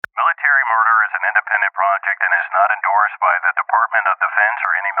Military murder is an independent project and is not endorsed by the Department of Defense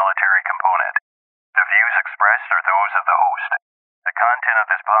or any military component. The views expressed are those of the host. The content of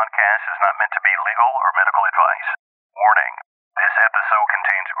this podcast is not meant to be legal or medical advice. Warning, this episode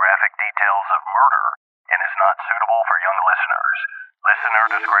contains graphic details of murder and is not suitable for young listeners. Listener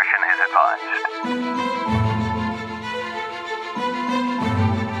discretion is advised.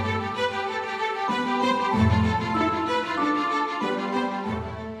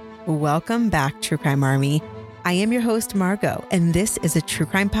 Welcome back, True Crime Army. I am your host, Margot, and this is a true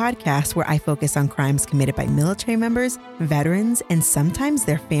crime podcast where I focus on crimes committed by military members, veterans, and sometimes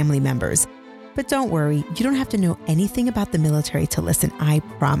their family members. But don't worry, you don't have to know anything about the military to listen, I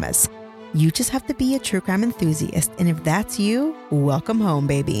promise. You just have to be a true crime enthusiast, and if that's you, welcome home,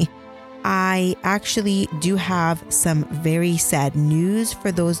 baby. I actually do have some very sad news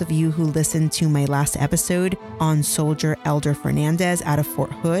for those of you who listened to my last episode on Soldier Elder Fernandez out of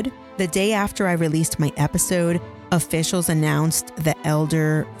Fort Hood. The day after I released my episode, officials announced the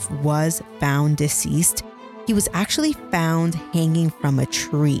elder was found deceased. He was actually found hanging from a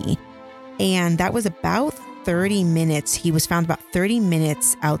tree, and that was about 30 minutes. He was found about 30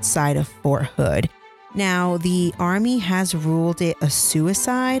 minutes outside of Fort Hood. Now, the Army has ruled it a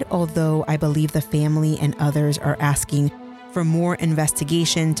suicide, although I believe the family and others are asking for more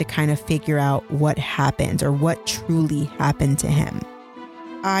investigation to kind of figure out what happened or what truly happened to him.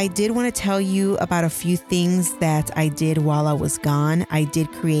 I did want to tell you about a few things that I did while I was gone. I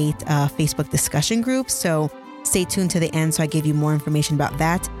did create a Facebook discussion group, so stay tuned to the end so I give you more information about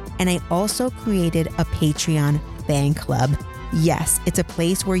that. And I also created a Patreon fan club. Yes, it's a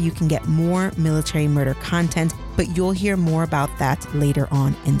place where you can get more military murder content, but you'll hear more about that later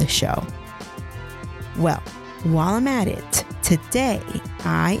on in the show. Well, while I'm at it, today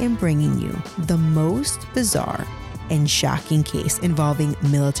I am bringing you the most bizarre and shocking case involving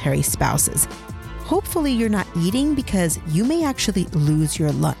military spouses. Hopefully you're not eating because you may actually lose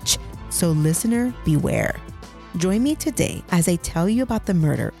your lunch. So listener, beware. Join me today as I tell you about the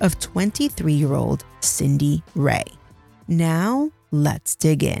murder of 23-year-old Cindy Ray. Now, let's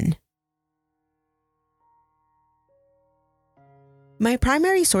dig in. My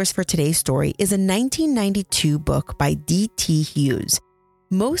primary source for today's story is a 1992 book by D.T. Hughes.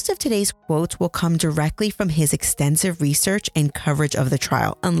 Most of today's quotes will come directly from his extensive research and coverage of the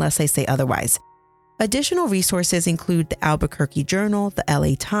trial, unless I say otherwise. Additional resources include the Albuquerque Journal, the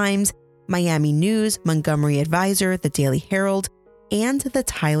LA Times, Miami News, Montgomery Advisor, the Daily Herald, and the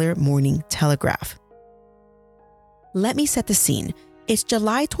Tyler Morning Telegraph. Let me set the scene. It's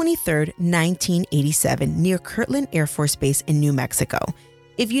July 23rd, 1987, near Kirtland Air Force Base in New Mexico.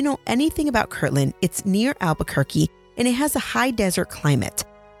 If you know anything about Kirtland, it's near Albuquerque, and it has a high desert climate.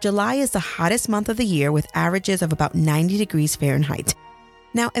 July is the hottest month of the year with averages of about 90 degrees Fahrenheit.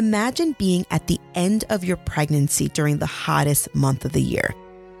 Now imagine being at the end of your pregnancy during the hottest month of the year.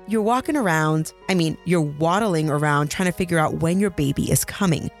 You're walking around, you're waddling around trying to figure out when your baby is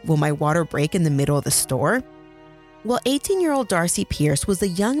coming. Will my water break in the middle of the store? Well, 18-year-old Darcy Pierce was the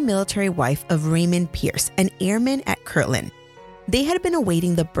young military wife of Raymond Pierce, an airman at Kirtland. They had been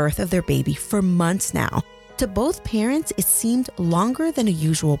awaiting the birth of their baby for months now. To both parents, it seemed longer than a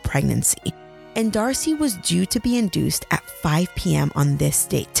usual pregnancy, and Darcy was due to be induced at 5 p.m. on this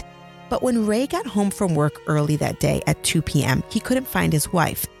date. But when Ray got home from work early that day at 2 p.m., he couldn't find his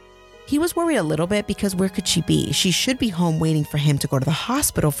wife. He was worried a little bit because where could she be? She should be home waiting for him to go to the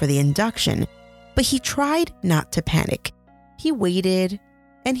hospital for the induction. But he tried not to panic. He waited,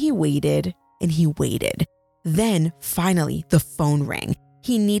 and he waited, and he waited. Then, finally, the phone rang.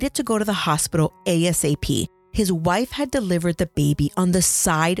 He needed to go to the hospital ASAP. His wife had delivered the baby on the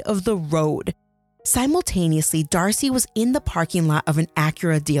side of the road. Simultaneously, Darcy was in the parking lot of an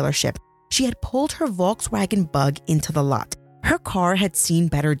Acura dealership. She had pulled her Volkswagen Bug into the lot. Her car had seen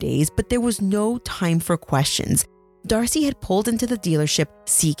better days, but there was no time for questions. Darcy had pulled into the dealership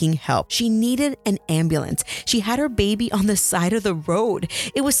seeking help. She needed an ambulance. She had her baby on the side of the road.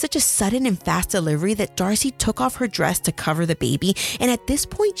 It was such a sudden and fast delivery that Darcy took off her dress to cover the baby, and at this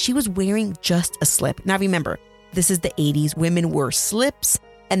point, she was wearing just a slip. Now remember, this is the 80s. Women wore slips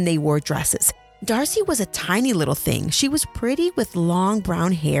and they wore dresses. Darcy was a tiny little thing. She was pretty with long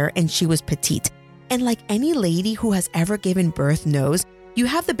brown hair and she was petite. And like any lady who has ever given birth knows, you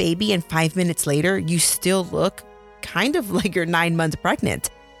have the baby and 5 minutes later, you still look kind of like you're 9 months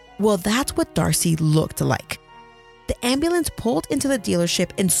pregnant. Well, that's what Darcy looked like. The ambulance pulled into the dealership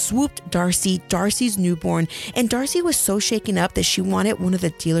and swooped Darcy's newborn, and Darcy was so shaken up that she wanted one of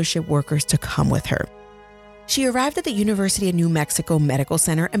the dealership workers to come with her. She arrived at the University of New Mexico Medical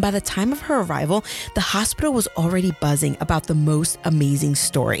Center, and by the time of her arrival, the hospital was already buzzing about the most amazing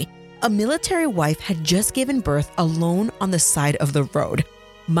story. A military wife had just given birth alone on the side of the road.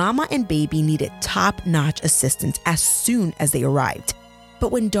 Mama and baby needed top-notch assistance as soon as they arrived.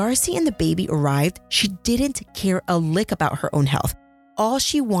 But when Darcy and the baby arrived, she didn't care a lick about her own health. All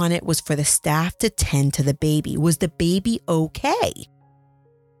she wanted was for the staff to tend to the baby. Was the baby okay?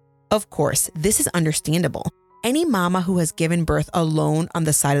 Of course, this is understandable. Any mama who has given birth alone on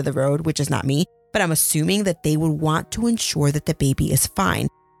the side of the road, which is not me, but I'm assuming that they would want to ensure that the baby is fine,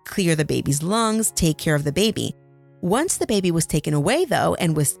 clear the baby's lungs, take care of the baby. Once the baby was taken away, though,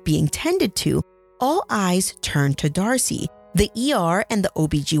 and was being tended to, all eyes turned to Darcy. The ER and the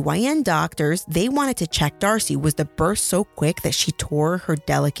OBGYN doctors, they wanted to check Darcy. Was the birth so quick that she tore her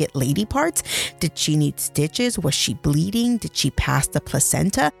delicate lady parts? Did she need stitches? Was she bleeding? Did she pass the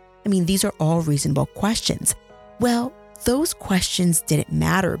placenta? I mean, these are all reasonable questions. Well, those questions didn't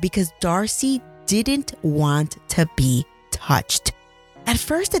matter because Darcy didn't want to be touched. At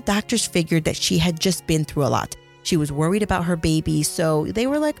first, the doctors figured that she had just been through a lot. She was worried about her baby, so they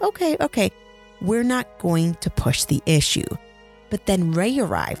were like, okay, we're not going to push the issue. But then Ray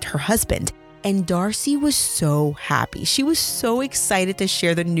arrived, her husband, and Darcy was so happy. She was so excited to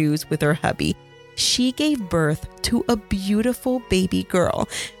share the news with her hubby. She gave birth to a beautiful baby girl.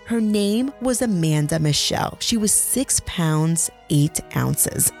 Her name was Amanda Michelle. She was 6 pounds, 8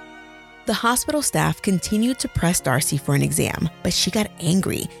 ounces. The hospital staff continued to press Darcy for an exam, but she got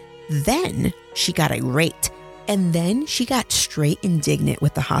angry. Then she got irate. And then she got straight indignant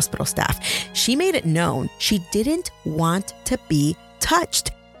with the hospital staff. She made it known she didn't want to be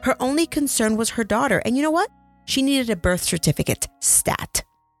touched. Her only concern was her daughter. And you know what? She needed a birth certificate, stat.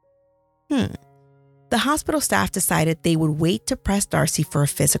 The hospital staff decided they would wait to press Darcy for a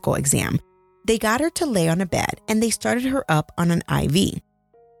physical exam. They got her to lay on a bed and they started her up on an IV.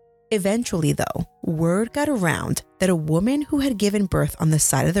 Eventually, though, word got around that a woman who had given birth on the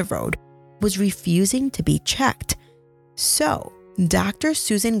side of the road was refusing to be checked. So, Dr.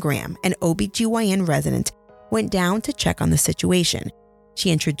 Susan Graham, an OBGYN resident, went down to check on the situation. She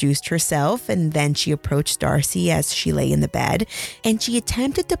introduced herself and then she approached Darcy as she lay in the bed, and she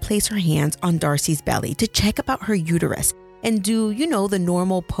attempted to place her hands on Darcy's belly to check about her uterus and do, the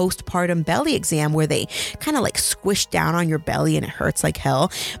normal postpartum belly exam where they kind of like squish down on your belly and it hurts like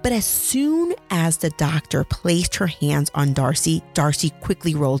hell. But as soon as the doctor placed her hands on Darcy, Darcy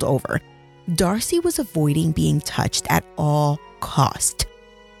quickly rolled over. Darcy was avoiding being touched at all cost,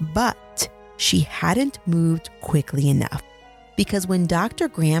 but she hadn't moved quickly enough because when Dr.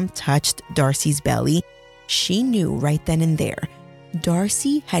 Graham touched Darcy's belly, she knew right then and there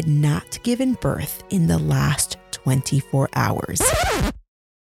Darcy had not given birth in the last 24 hours.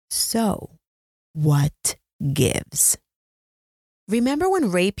 So, what gives? Remember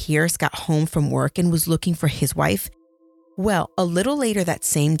when Ray Pierce got home from work and was looking for his wife? Well, a little later that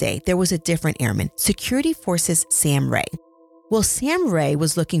same day, there was a different airman, Security Forces Sam Ray. Well, Sam Ray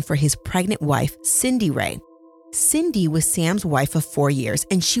was looking for his pregnant wife, Cindy Ray. Cindy was Sam's wife of 4 years,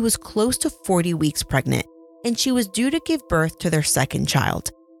 and she was close to 40 weeks pregnant, and she was due to give birth to their second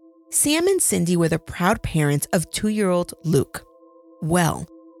child. Sam and Cindy were the proud parents of 2-year-old Luke. Well,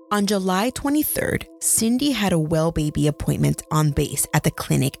 on July 23rd, Cindy had a well baby appointment on base at the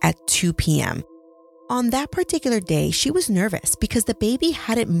clinic at 2 p.m. On that particular day, she was nervous because the baby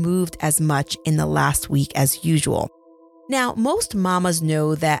hadn't moved as much in the last week as usual. Now, most mamas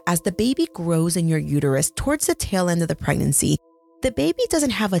know that as the baby grows in your uterus towards the tail end of the pregnancy, the baby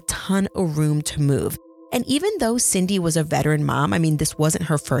doesn't have a ton of room to move. And even though Cindy was a veteran mom, this wasn't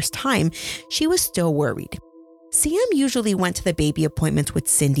her first time, she was still worried. Sam usually went to the baby appointments with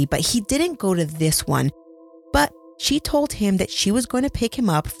Cindy, but he didn't go to this one. But she told him that she was going to pick him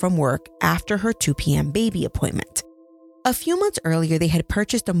up from work after her 2 p.m. baby appointment. A few months earlier, they had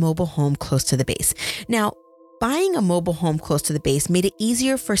purchased a mobile home close to the base. Now, buying a mobile home close to the base made it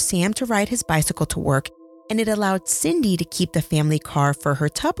easier for Sam to ride his bicycle to work, and it allowed Cindy to keep the family car for her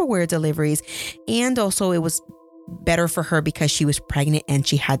Tupperware deliveries, and also it was better for her because she was pregnant and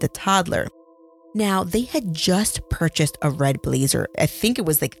she had the toddler. Now, they had just purchased a red Blazer. I think it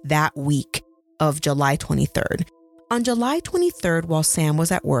was like that week of July 23rd. On July 23rd, while Sam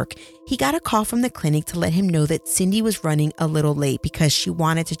was at work, he got a call from the clinic to let him know that Cindy was running a little late because she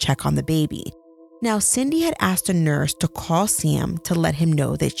wanted to check on the baby. Now, Cindy had asked a nurse to call Sam to let him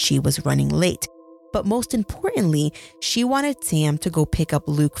know that she was running late. But most importantly, she wanted Sam to go pick up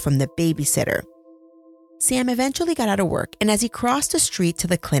Luke from the babysitter. Sam eventually got out of work, and as he crossed the street to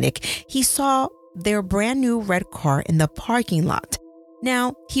the clinic, he saw their brand new red car in the parking lot.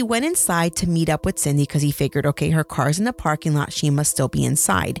 Now, he went inside to meet up with Cindy because he figured, okay, her car's in the parking lot, she must still be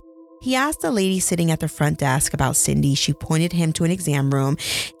inside. He asked the lady sitting at the front desk about Cindy. She pointed him to an exam room,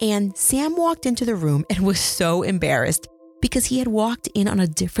 and Sam walked into the room and was so embarrassed because he had walked in on a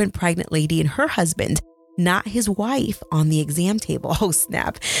different pregnant lady and her husband, not his wife, on the exam table. Oh,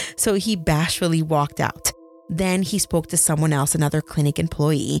 snap. So he bashfully walked out. Then he spoke to someone else, another clinic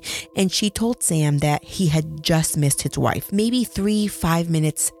employee, and she told Sam that he had just missed his wife, maybe 3-5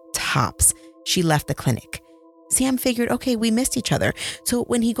 minutes tops. She left the clinic. Sam figured, okay, we missed each other. So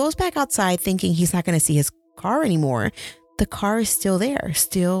when he goes back outside thinking he's not going to see his car anymore, the car is still there,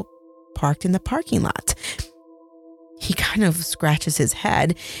 still parked in the parking lot. He kind of scratches his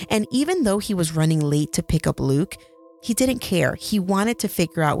head. And even though he was running late to pick up Luke, he didn't care. He wanted to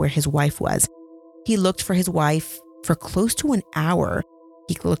figure out where his wife was. He looked for his wife for close to an hour.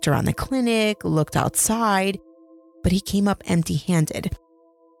 He looked around the clinic, looked outside, but he came up empty-handed.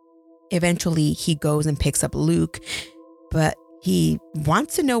 Eventually, he goes and picks up Luke, but he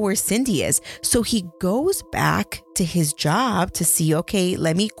wants to know where Cindy is. So he goes back to his job to see, okay,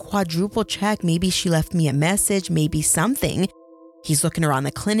 let me quadruple check. Maybe she left me a message, maybe something. He's looking around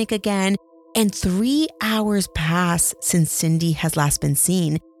the clinic again, and 3 hours pass since Cindy has last been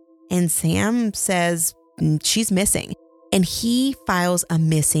seen. And Sam says she's missing, and he files a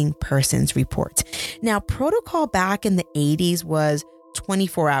missing persons report. Now, protocol back in the 80s was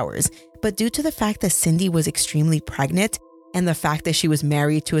 24 hours, but due to the fact that Cindy was extremely pregnant and the fact that she was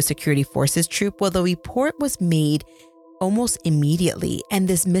married to a security forces troop, well, the report was made almost immediately, and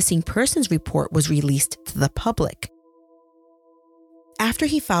this missing persons report was released to the public. After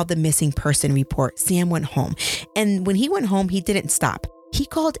he filed the missing person report, Sam went home, and when he went home, he didn't stop. He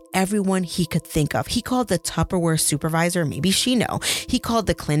called everyone he could think of. He called the Tupperware supervisor, maybe she knew. He called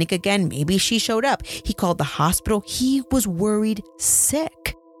the clinic again, maybe she showed up. He called the hospital. He was worried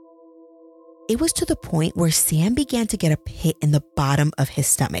sick. It was to the point where Sam began to get a pit in the bottom of his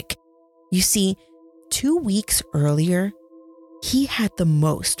stomach. You see, 2 weeks earlier, he had the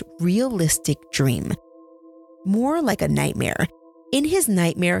most realistic dream, more like a nightmare. In his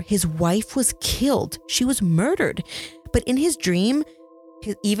nightmare, his wife was killed. She was murdered. But in his dream,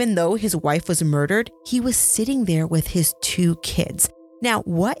 even though his wife was murdered, he was sitting there with his 2 kids. Now,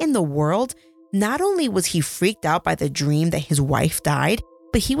 what in the world? Not only was he freaked out by the dream that his wife died,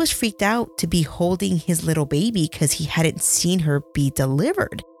 but he was freaked out to be holding his little baby because he hadn't seen her be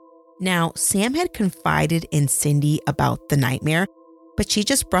delivered. Now, Sam had confided in Cindy about the nightmare, but she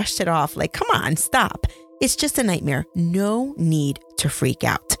just brushed it off like, come on, stop. It's just a nightmare. No need to freak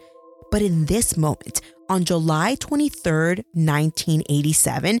out. But in this moment, on July 23rd,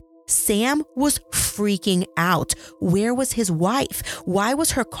 1987, Sam was freaking out. Where was his wife? Why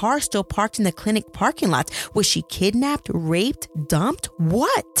was her car still parked in the clinic parking lot? Was she kidnapped, raped, dumped?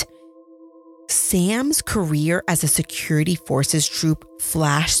 What? Sam's career as a security forces troop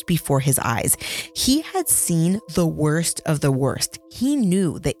flashed before his eyes. He had seen the worst of the worst. He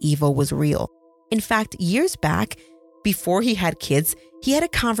knew that evil was real. In fact, years back, before he had kids, he had a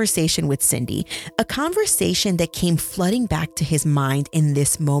conversation with Cindy, a conversation that came flooding back to his mind in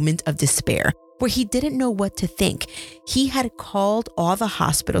this moment of despair, where he didn't know what to think. He had called all the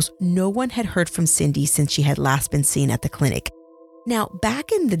hospitals. No one had heard from Cindy since she had last been seen at the clinic. Now,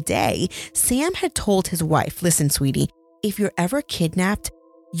 back in the day, Sam had told his wife, listen, sweetie, if you're ever kidnapped,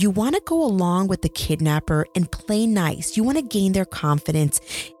 you want to go along with the kidnapper and play nice. You want to gain their confidence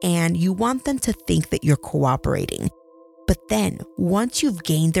and you want them to think that you're cooperating. But then once you've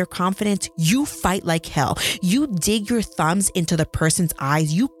gained their confidence, you fight like hell. You dig your thumbs into the person's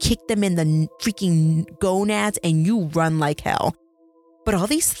eyes. You kick them in the freaking gonads and you run like hell. But all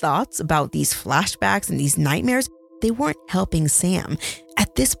these thoughts about these flashbacks and these nightmares, they weren't helping Sam.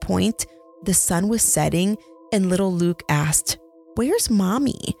 At this point, the sun was setting and little Luke asked, "Where's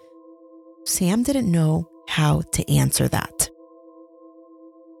mommy?" Sam didn't know how to answer that.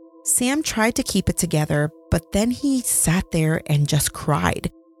 Sam tried to keep it together, but then he sat there and just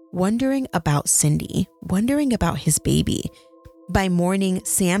cried, wondering about Cindy, wondering about his baby. By morning,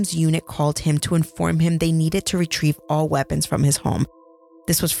 Sam's unit called him to inform him they needed to retrieve all weapons from his home.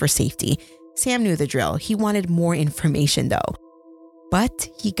 This was for safety. Sam knew the drill. He wanted more information though, but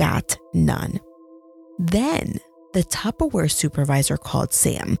he got none. Then the Tupperware supervisor called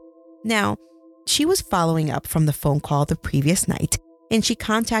Sam. Now, she was following up from the phone call the previous night, and she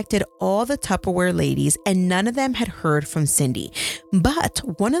contacted all the Tupperware ladies, and none of them had heard from Cindy. But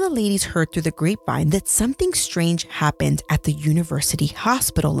one of the ladies heard through the grapevine that something strange happened at the university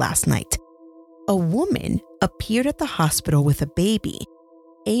hospital last night. A woman appeared at the hospital with a baby,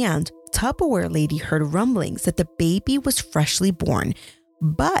 and Tupperware lady heard rumblings that the baby was freshly born,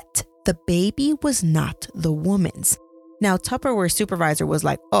 but the baby was not the woman's. Now, Tupperware supervisor was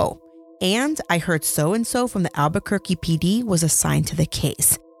like, oh, And I heard so-and-so from the Albuquerque PD was assigned to the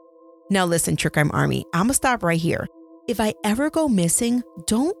case. Now listen, True Crime Army, I'm gonna stop right here. If I ever go missing,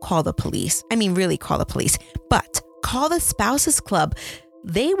 don't call the police. I mean, really call the police, but call the Spouses Club.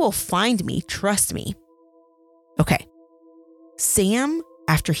 They will find me, trust me. Okay. Sam,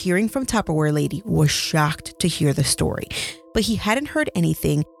 after hearing from Tupperware Lady, was shocked to hear the story, but he hadn't heard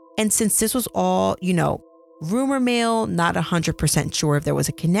anything. And since this was all, rumor mill, not 100% sure if there was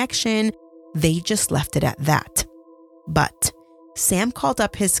a connection, they just left it at that. But Sam called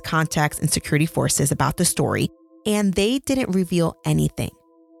up his contacts in security forces about the story, and they didn't reveal anything.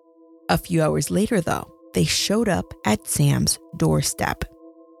 A few hours later, though, they showed up at Sam's doorstep.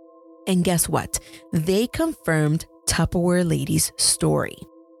 And guess what? They confirmed Tupperware Lady's story.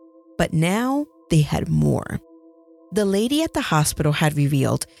 But now they had more. The lady at the hospital had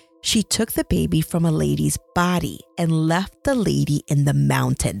revealed she took the baby from a lady's body and left the lady in the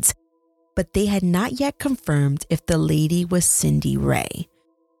mountains. But they had not yet confirmed if the lady was Cindy Ray.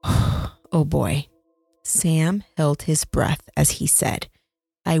 Oh boy. Sam held his breath as he said,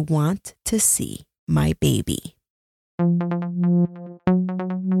 "I want to see my baby."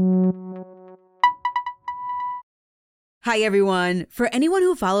 Hi everyone. For anyone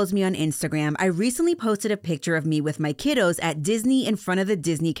who follows me on Instagram, I recently posted a picture of me with my kiddos at Disney in front of the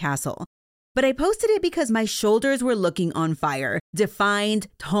Disney Castle. But I posted it because my shoulders were looking on fire, defined,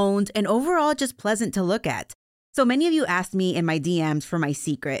 toned, and overall just pleasant to look at. So many of you asked me in my DMs for my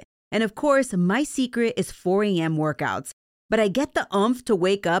secret. And of course, my secret is 4 a.m. workouts. But I get the oomph to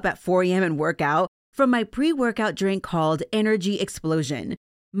wake up at 4 a.m. and work out from my pre-workout drink called Energy Explosion.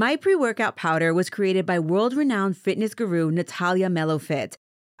 My pre-workout powder was created by world-renowned fitness guru Natalia Mellowfit.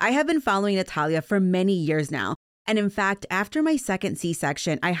 I have been following Natalia for many years now. And in fact, after my second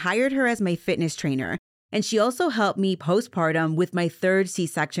C-section, I hired her as my fitness trainer. And she also helped me postpartum with my third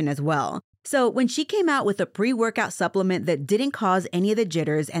C-section as well. So when she came out with a pre-workout supplement that didn't cause any of the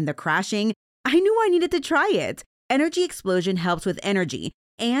jitters and the crashing, I knew I needed to try it. Energy Explosion helps with energy,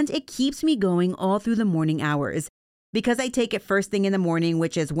 and it keeps me going all through the morning hours. Because I take it first thing in the morning,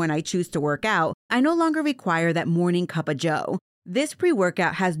 which is when I choose to work out, I no longer require that morning cup of joe. This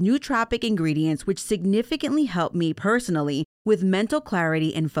pre-workout has nootropic ingredients which significantly help me personally with mental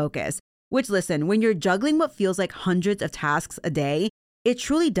clarity and focus. Which, listen, when you're juggling what feels like hundreds of tasks a day, it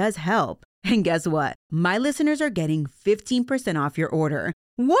truly does help. And guess what? My listeners are getting 15% off your order.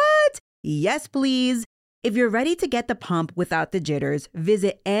 What? Yes, please. If you're ready to get the pump without the jitters,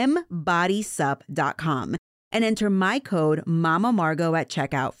 visit mbodysup.com and enter my code MAMAMargo at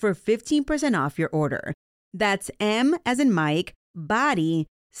checkout for 15% off your order. That's M as in Mike, body,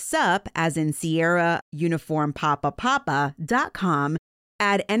 sup as in Sierra, uniform papa.com.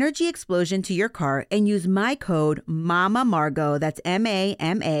 Add Energy Explosion to your cart and use my code MAMAMargot, that's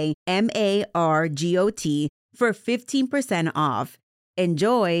MAMAMARGOT, for 15% off.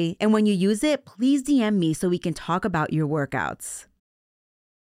 Enjoy, and when you use it, please DM me so we can talk about your workouts.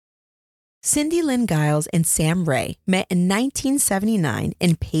 Cindy Lynn Giles and Sam Ray met in 1979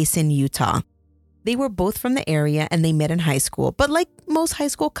 in Payson, Utah. They were both from the area and they met in high school, but like most high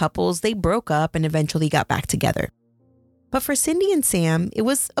school couples, they broke up and eventually got back together. But for Cindy and Sam, it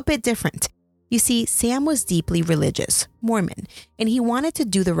was a bit different. You see, Sam was deeply religious, Mormon, and he wanted to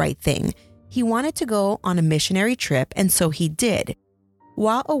do the right thing. He wanted to go on a missionary trip, and so he did.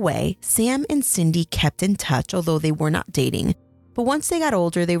 While away, Sam and Cindy kept in touch, although they were not dating. But once they got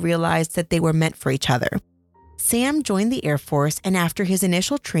older, they realized that they were meant for each other. Sam joined the Air Force, and after his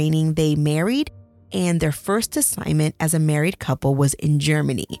initial training, they married, and their first assignment as a married couple was in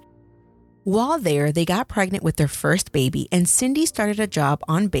Germany. While there, they got pregnant with their first baby, and Cindy started a job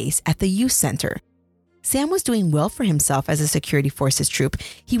on base at the youth center. Sam was doing well for himself as a security forces troop.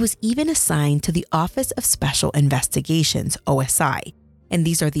 He was even assigned to the Office of Special Investigations, OSI, and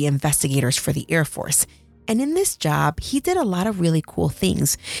these are the investigators for the Air Force. And in this job, he did a lot of really cool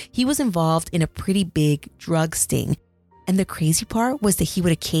things. He was involved in a pretty big drug sting. And the crazy part was that he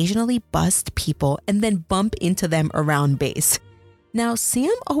would occasionally bust people and then bump into them around base. Now,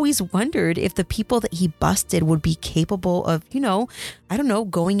 Sam always wondered if the people that he busted would be capable of,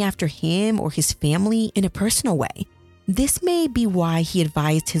 going after him or his family in a personal way. This may be why he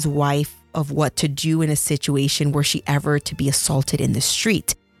advised his wife of what to do in a situation were she ever to be assaulted in the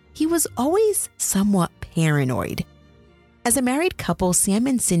street. He was always somewhat paranoid. As a married couple, Sam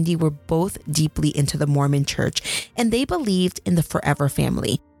and Cindy were both deeply into the Mormon church, and they believed in the forever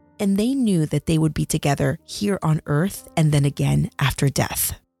family. And they knew that they would be together here on earth and then again after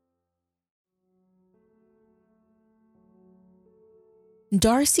death.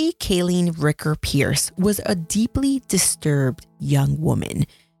 Darcy Kayleen Ricker Pierce was a deeply disturbed young woman.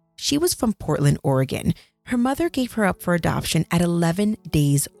 she was from Portland, Oregon. Her mother gave her up for adoption at 11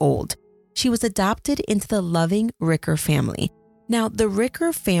 days old. She was adopted into the loving Ricker family. Now, the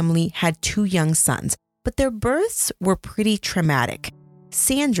Ricker family had 2 young sons, but their births were pretty traumatic.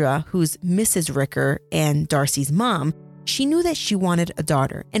 Sandra, who's Mrs. Ricker and Darcy's mom, she knew that she wanted a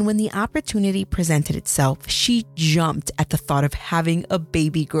daughter, and when the opportunity presented itself, she jumped at the thought of having a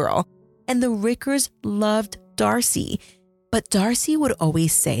baby girl. And the Rickers loved Darcy, but Darcy would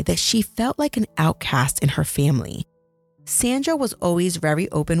always say that she felt like an outcast in her family. Sandra was always very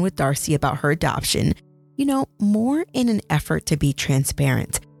open with Darcy about her adoption, more in an effort to be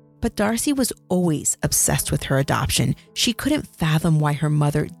transparent. But Darcy was always obsessed with her adoption. She couldn't fathom why her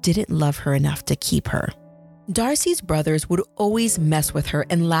mother didn't love her enough to keep her. Darcy's brothers would always mess with her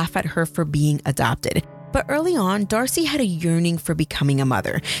and laugh at her for being adopted. But early on, Darcy had a yearning for becoming a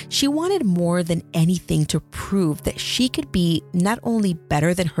mother. She wanted more than anything to prove that she could be not only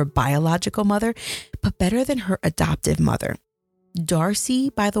better than her biological mother, but better than her adoptive mother. Darcy,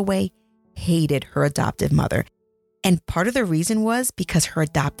 by the way, hated her adoptive mother. And part of the reason was because her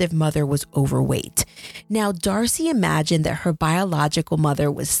adoptive mother was overweight. Now, Darcy imagined that her biological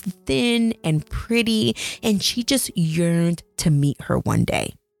mother was thin and pretty, and she just yearned to meet her one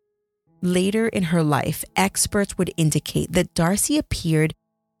day. Later in her life, experts would indicate that Darcy appeared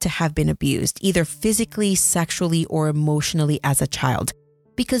to have been abused, either physically, sexually, or emotionally as a child,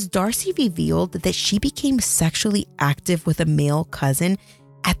 because Darcy revealed that she became sexually active with a male cousin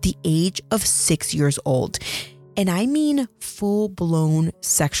at the age of 6 years old. And I mean full-blown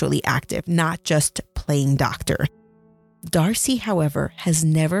sexually active, not just playing doctor. Darcy, however, has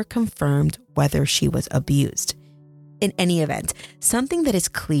never confirmed whether she was abused. In any event, something that is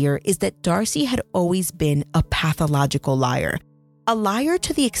clear is that Darcy had always been a pathological liar. A liar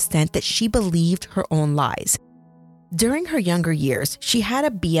to the extent that she believed her own lies. During her younger years, she had a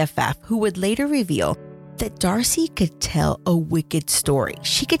BFF who would later reveal that Darcy could tell a wicked story.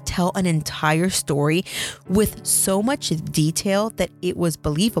 She could tell an entire story with so much detail that it was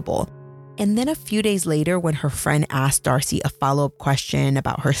believable. And then a few days later, when her friend asked Darcy a follow-up question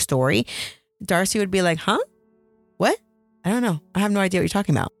about her story, Darcy would be like, "Huh? What? I don't know. I have no idea what you're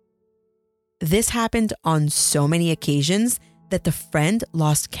talking about." This happened on so many occasions that the friend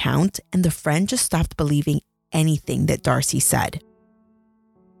lost count and the friend just stopped believing anything that Darcy said.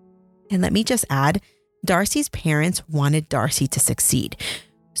 And let me just add, Darcy's parents wanted Darcy to succeed.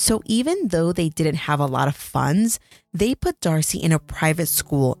 So even though they didn't have a lot of funds, they put Darcy in a private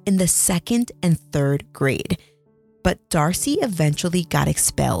school in the 2nd and 3rd grade. But Darcy eventually got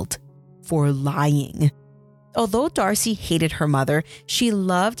expelled for lying. Although Darcy hated her mother, she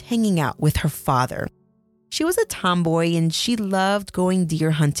loved hanging out with her father. She was a tomboy and she loved going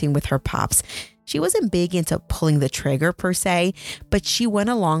deer hunting with her pops. She wasn't big into pulling the trigger per se, but she went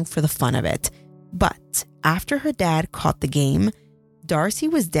along for the fun of it. But after her dad caught the game, Darcy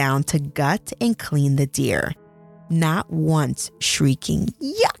was down to gut and clean the deer, not once shrieking,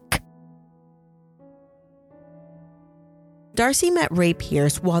 "Yuck!" Darcy met Ray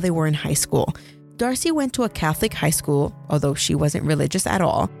Pierce while they were in high school. Darcy went to a Catholic high school, although she wasn't religious at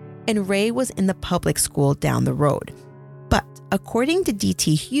all, and Ray was in the public school down the road. But according to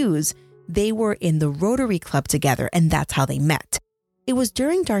D.T. Hughes, they were in the Rotary Club together, and that's how they met. It was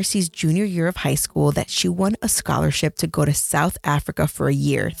during Darcy's junior year of high school that she won a scholarship to go to South Africa for a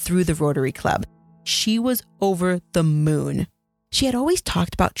year through the Rotary Club. She was over the moon. She had always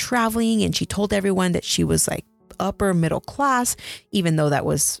talked about traveling, and she told everyone that she was like upper middle class, even though that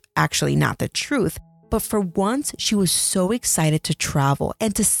was actually not the truth. But for once, she was so excited to travel,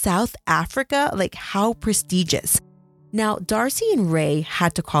 and to South Africa, like how prestigious. Now, Darcy and Ray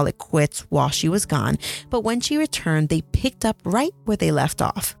had to call it quits while she was gone, but when she returned, they picked up right where they left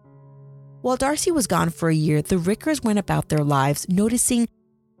off. While Darcy was gone for a year, the Rickers went about their lives noticing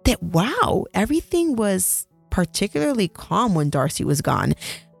that, wow, everything was particularly calm when Darcy was gone.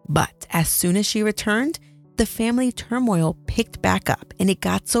 But as soon as she returned, the family turmoil picked back up, and it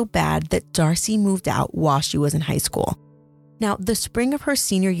got so bad that Darcy moved out while she was in high school. Now, the spring of her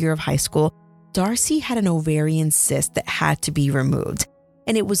senior year of high school, Darcy had an ovarian cyst that had to be removed.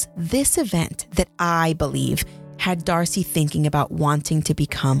 And it was this event that I believe had Darcy thinking about wanting to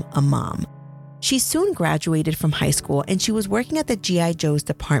become a mom. She soon graduated from high school and she was working at the G.I. Joe's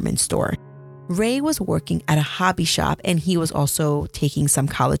department store. Ray was working at a hobby shop and he was also taking some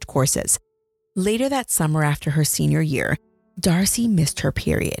college courses. Later that summer after her senior year, Darcy missed her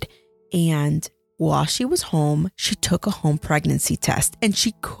period. And while she was home, she took a home pregnancy test and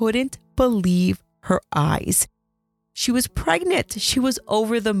she couldn't believe her eyes. She was pregnant. She was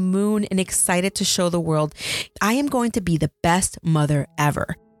over the moon and excited to show the world, "I am going to be the best mother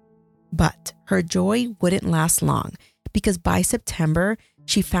ever." But her joy wouldn't last long because by September,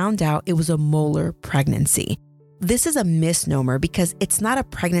 she found out it was a molar pregnancy. This is a misnomer because it's not a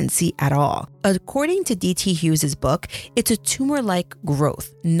pregnancy at all. According to D.T. Hughes' book, it's a tumor-like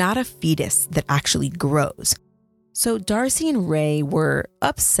growth, not a fetus that actually grows. So Darcy and Ray were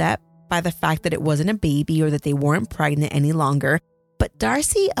upset by the fact that it wasn't a baby or that they weren't pregnant any longer, but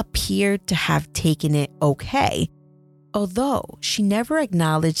Darcy appeared to have taken it okay, although she never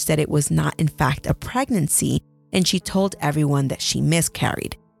acknowledged that it was not in fact a pregnancy, and she told everyone that she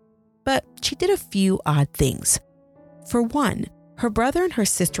miscarried. But she did a few odd things. For one, her brother and her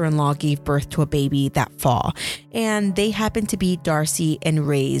sister-in-law gave birth to a baby that fall, and they happened to be Darcy and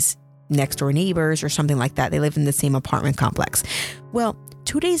Ray's next-door neighbors or something like that. They lived in the same apartment complex. Well,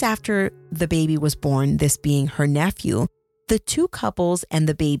 2 days after the baby was born, this being her nephew, the two couples and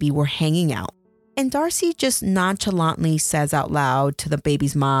the baby were hanging out. And Darcy just nonchalantly says out loud to the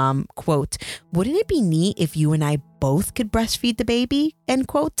baby's mom, quote, "Wouldn't it be neat if you and I both could breastfeed the baby?" End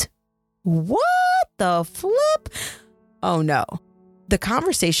quote. What the flip? Oh no. The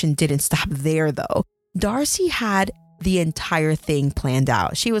conversation didn't stop there though. Darcy had the entire thing planned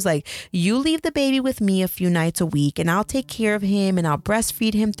out. She was like, "You leave the baby with me a few nights a week and I'll take care of him and I'll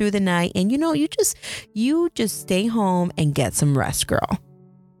breastfeed him through the night. And you just stay home and get some rest, girl."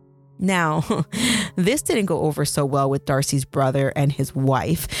 Now, this didn't go over so well with Darcy's brother and his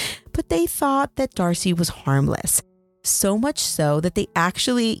wife, but they thought that Darcy was harmless. So much so that they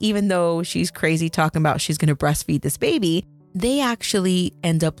actually, even though she's crazy talking about she's going to breastfeed this baby, they actually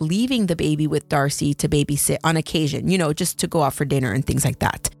end up leaving the baby with Darcy to babysit on occasion, just to go out for dinner and things like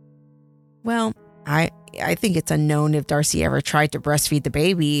that. Well, I think it's unknown if Darcy ever tried to breastfeed the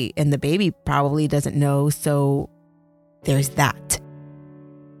baby, and the baby probably doesn't know, so there's that.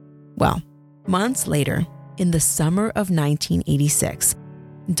 Well, months later, in the summer of 1986,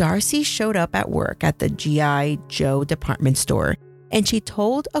 Darcy showed up at work at the G.I. Joe department store, and she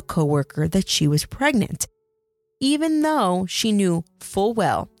told a coworker that she was pregnant, even though she knew full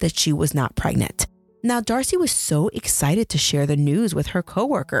well that she was not pregnant. Now, Darcy was so excited to share the news with her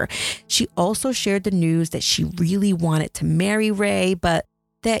coworker. She also shared the news that she really wanted to marry Ray, but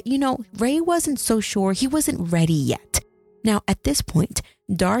that, Ray wasn't so sure, he wasn't ready yet. Now, at this point,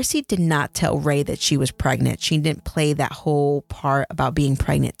 Darcy did not tell Ray that she was pregnant. She didn't play that whole part about being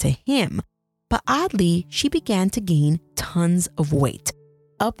pregnant to him. But oddly, she began to gain tons of weight,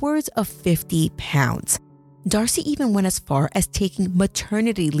 upwards of 50 pounds. Darcy even went as far as taking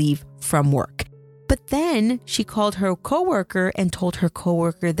maternity leave from work. But then she called her coworker and told her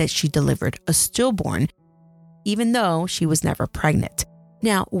coworker that she delivered a stillborn, even though she was never pregnant.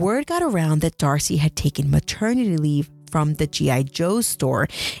 Now, word got around that Darcy had taken maternity leave from the G.I. Joe store,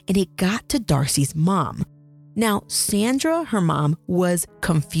 and it got to Darcy's mom. Now, Sandra, her mom, was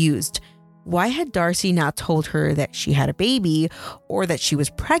confused. Why had Darcy not told her that she had a baby or that she was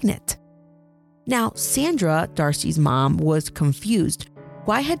pregnant? Now, Sandra, Darcy's mom, was confused.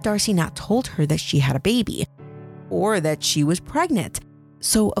 Why had Darcy not told her that she had a baby or that she was pregnant?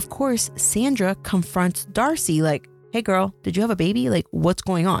 So, of course, Sandra confronts Darcy like, "Hey girl, did you have a baby? Like, what's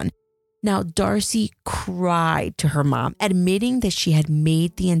going on?" Now, Darcy cried to her mom, admitting that she had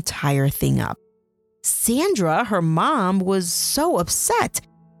made the entire thing up. Sandra, her mom, was so upset.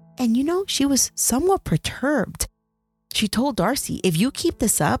 And she was somewhat perturbed. She told Darcy, "If you keep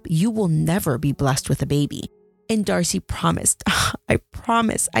this up, you will never be blessed with a baby." And Darcy promised, I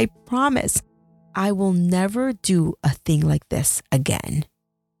promise, I will never do a thing like this again."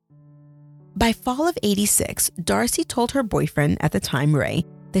 By fall of 86, Darcy told her boyfriend at the time, Ray,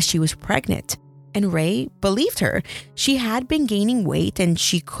 that she was pregnant, and Ray believed her. She had been gaining weight and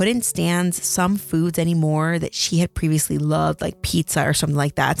she couldn't stand some foods anymore that she had previously loved, like pizza or something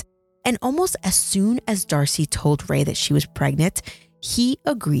like that. And almost as soon as Darcy told Ray that she was pregnant, he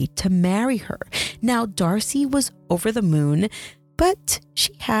agreed to marry her. Now, Darcy was over the moon, but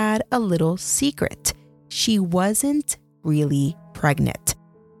she had a little secret. She wasn't really pregnant.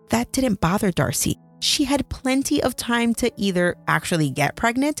 That didn't bother Darcy. She had plenty of time to either actually get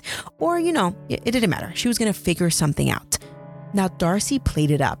pregnant or, it didn't matter. She was going to figure something out. Now, Darcy played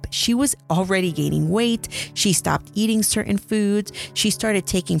it up. She was already gaining weight. She stopped eating certain foods. She started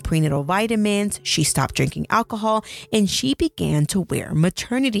taking prenatal vitamins. She stopped drinking alcohol, and she began to wear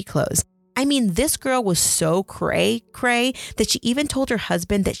maternity clothes. I mean, this girl was so cray that she even told her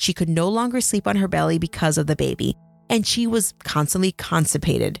husband that she could no longer sleep on her belly because of the baby. And she was constantly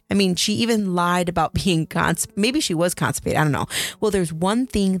constipated. I mean, she even lied about being maybe she was constipated. I don't know. Well, there's one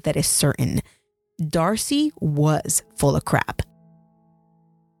thing that is certain. Darcy was full of crap.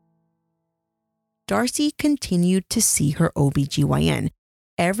 Darcy continued to see her OBGYN,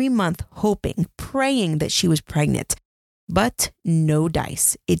 every month hoping, praying that she was pregnant. But no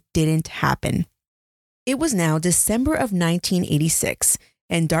dice. It didn't happen. It was now December of 1986,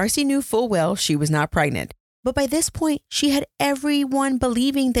 and Darcy knew full well she was not pregnant. But by this point, she had everyone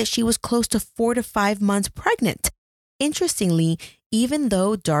believing that she was close to 4 to 5 months pregnant. Interestingly, even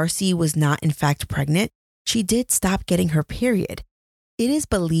though Darcy was not in fact pregnant, she did stop getting her period. It is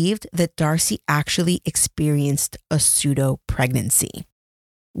believed that Darcy actually experienced a pseudo-pregnancy.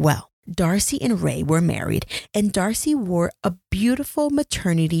 Well, Darcy and Ray were married, and Darcy wore a beautiful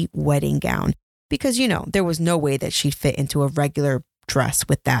maternity wedding gown because, there was no way that she'd fit into a regular dress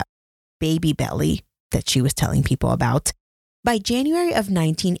with that baby belly that she was telling people about. By January of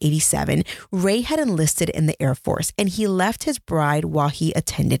 1987, Ray had enlisted in the Air Force, and he left his bride while he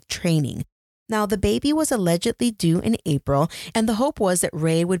attended training. Now, the baby was allegedly due in April, and the hope was that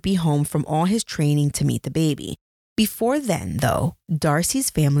Ray would be home from all his training to meet the baby. Before then, though, Darcy's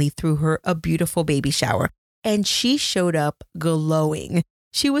family threw her a beautiful baby shower, and she showed up glowing.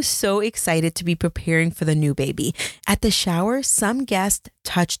 She was so excited to be preparing for the new baby. At the shower, some guests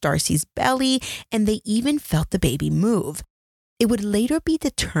touched Darcy's belly, and they even felt the baby move. It would later be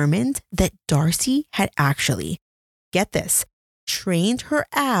determined that Darcy had actually, get this, trained her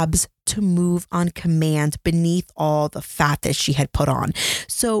abs to move on command beneath all the fat that she had put on.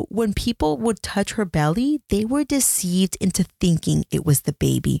 So when people would touch her belly, they were deceived into thinking it was the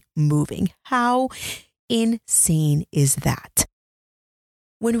baby moving. How insane is that?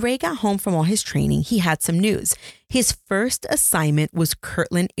 When Ray got home from all his training, he had some news. His first assignment was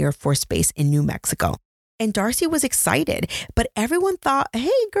Kirtland Air Force Base in New Mexico. And Darcy was excited, but everyone thought,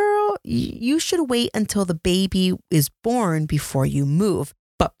 hey girl, you should wait until the baby is born before you move.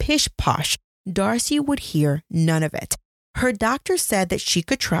 But pish posh, Darcy would hear none of it. Her doctor said that she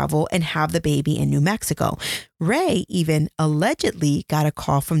could travel and have the baby in New Mexico. Ray even allegedly got a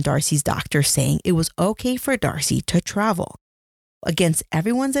call from Darcy's doctor saying it was okay for Darcy to travel. Against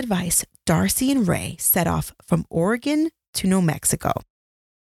everyone's advice, Darcy and Ray set off from Oregon to New Mexico.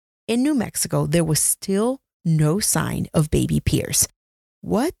 In New Mexico, there was still no sign of baby Pierce.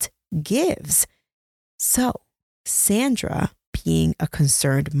 What gives? So, Sandra, being a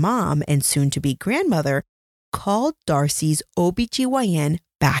concerned mom and soon-to-be grandmother, called Darcy's OBGYN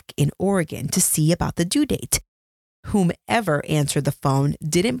back in Oregon to see about the due date. Whomever answered the phone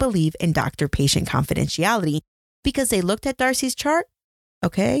didn't believe in doctor-patient confidentiality because they looked at Darcy's chart.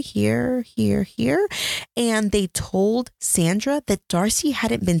 Okay, here, and they told Sandra that Darcy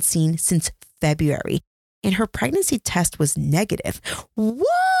hadn't been seen since February, and her pregnancy test was negative.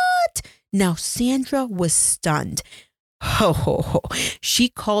 What? Now, Sandra was stunned. Ho. She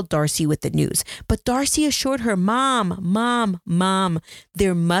called Darcy with the news, but Darcy assured her, Mom,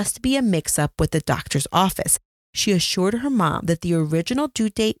 there must be a mix-up with the doctor's office. She assured her mom that the original due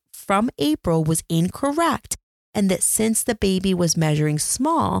date from April was incorrect, and that since the baby was measuring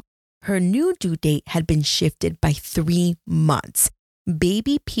small, her new due date had been shifted by 3 months.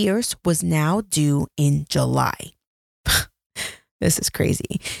 Baby Pierce was now due in July. This is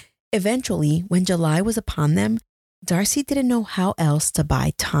crazy. Eventually, when July was upon them, Darcy didn't know how else to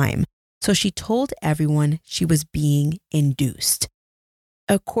buy time, so she told everyone she was being induced.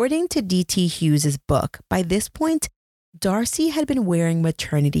 According to D.T. Hughes' book, by this point, Darcy had been wearing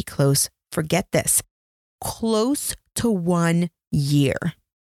maternity clothes, forget this, close to 1 year.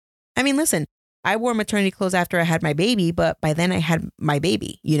 I mean, listen, I wore maternity clothes after I had my baby, but by then I had my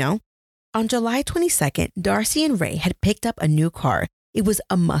baby, On July 22nd, Darcy and Ray had picked up a new car. It was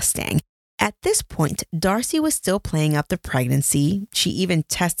a Mustang. At this point, Darcy was still playing up the pregnancy. She even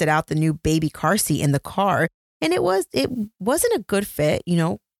tested out the new baby car seat in the car, and it wasn't a good fit.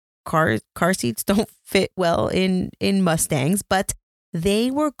 Car seats don't fit well in Mustangs, but they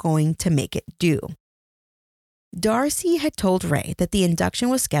were going to make it do. Darcy had told Ray that the induction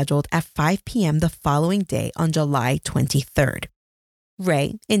was scheduled at 5 p.m. the following day on July 23rd.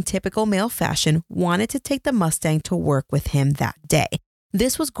 Ray, in typical male fashion, wanted to take the Mustang to work with him that day.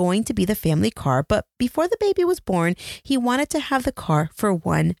 This was going to be the family car, but before the baby was born, he wanted to have the car for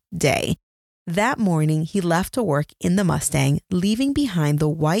 1 day. That morning, he left to work in the Mustang, leaving behind the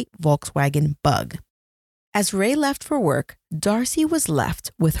white Volkswagen Bug. As Ray left for work, Darcy was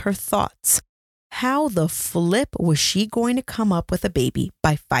left with her thoughts. How the flip was she going to come up with a baby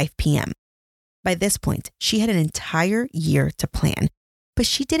by 5 p.m.? By this point, she had an entire year to plan, but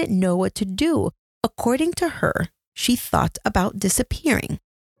she didn't know what to do. According to her, she thought about disappearing.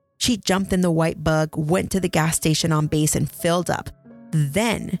 She jumped in the white Bug, went to the gas station on base and filled up.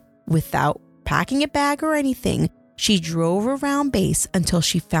 Then, without packing a bag or anything, she drove around base until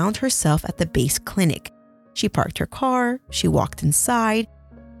she found herself at the base clinic. She parked her car, she walked inside,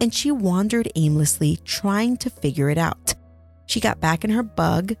 and she wandered aimlessly trying to figure it out. She got back in her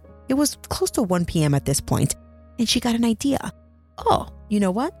bug. It was close to 1 p.m. at this point, and she got an idea. Oh, you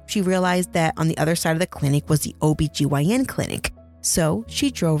know what? She realized that on the other side of the clinic was the OBGYN clinic, so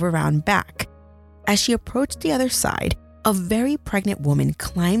she drove around back. As she approached the other side, a very pregnant woman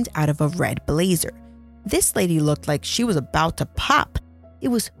climbed out of a red blazer. This lady looked like she was about to pop. It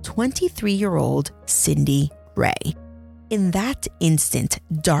was 23-year-old Cindy Ray. In that instant,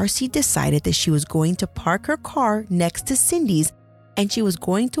 Darcy decided that she was going to park her car next to Cindy's and she was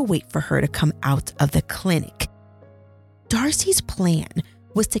going to wait for her to come out of the clinic. Darcy's plan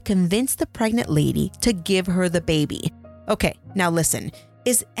was to convince the pregnant lady to give her the baby. Okay, now listen.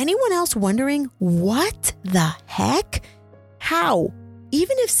 Is anyone else wondering what the heck? How?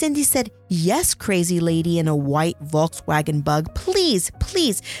 Even if Cindy said, yes, crazy lady in a white Volkswagen Bug, please,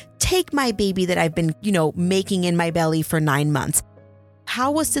 please take my baby that I've been, making in my belly for 9 months.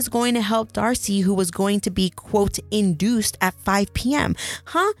 How was this going to help Darcy, who was going to be, quote, induced at 5 p.m.?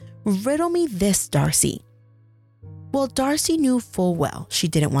 Huh? Riddle me this, Darcy. Well, Darcy knew full well she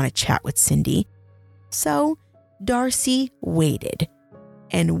didn't want to chat with Cindy. So Darcy waited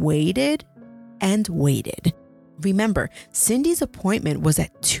and waited and waited. Remember, Cindy's appointment was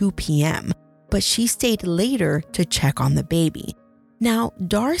at 2 p.m., but she stayed later to check on the baby. Now,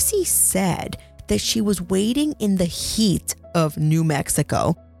 Darcy said that she was waiting in the heat of New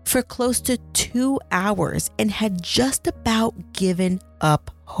Mexico for close to 2 hours and had just about given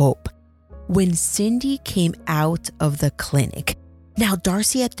up hope when Cindy came out of the clinic. Now,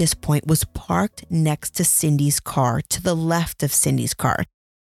 Darcy at this point was parked next to Cindy's car to the left of Cindy's car.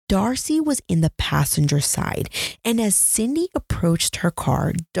 Darcy was in the passenger side, and as Cindy approached her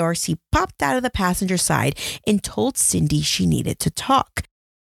car, Darcy popped out of the passenger side and told Cindy she needed to talk.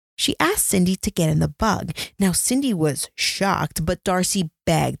 She asked Cindy to get in the Bug. Now, Cindy was shocked, but Darcy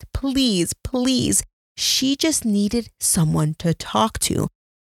begged, please, please. She just needed someone to talk to.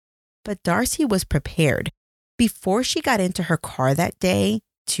 But Darcy was prepared. Before she got into her car that day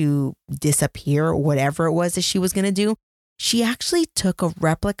to disappear or whatever it was that she was going to do, she actually took a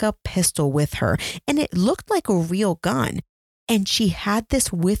replica pistol with her, and it looked like a real gun. And she had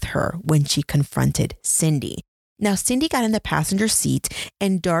this with her when she confronted Cindy. Now, Cindy got in the passenger seat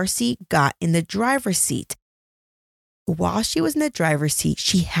and Darcy got in the driver's seat. While she was in the driver's seat,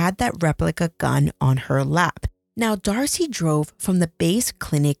 she had that replica gun on her lap. Now, Darcy drove from the base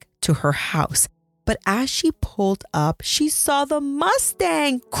clinic to her house, but as she pulled up, she saw the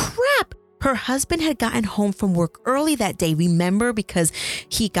Mustang. Crap! Her husband had gotten home from work early that day, remember, because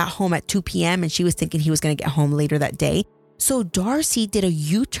he got home at 2 p.m. and she was thinking he was going to get home later that day. So Darcy did a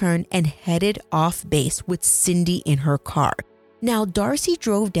U-turn and headed off base with Cindy in her car. Now, Darcy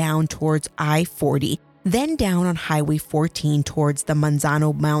drove down towards I-40, then down on Highway 14 towards the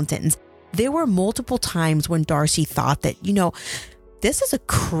Manzano Mountains. There were multiple times when Darcy thought that, this is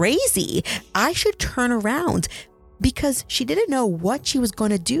crazy. I should turn around, because she didn't know what she was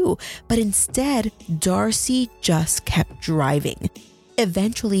going to do. But instead, Darcy just kept driving.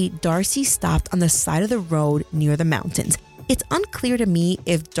 Eventually, Darcy stopped on the side of the road near the mountains. It's unclear to me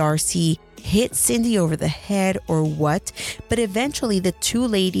if Darcy hit Cindy over the head or what, but eventually the two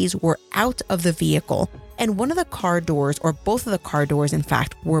ladies were out of the vehicle, and one of the car doors, or both of the car doors, in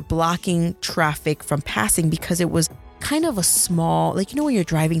fact, were blocking traffic from passing because it was kind of a small, when you're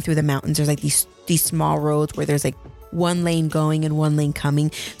driving through the mountains, there's these small roads where there's one lane going and one lane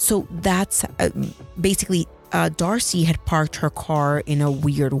coming. So that's basically Darcy had parked her car in a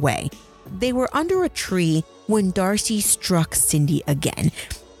weird way. They were under a tree when Darcy struck Cindy again.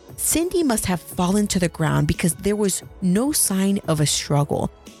 Cindy must have fallen to the ground because there was no sign of a struggle.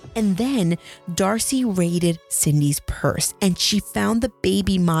 And then Darcy raided Cindy's purse and she found the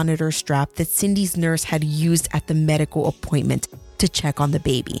baby monitor strap that Cindy's nurse had used at the medical appointment to check on the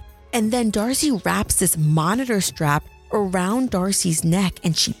baby. And then Darcy wraps this monitor strap around Darcy's neck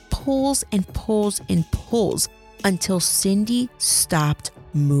and she pulls and pulls and pulls until Cindy stopped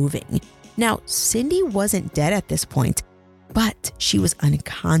moving. Now, Cindy wasn't dead at this point, but she was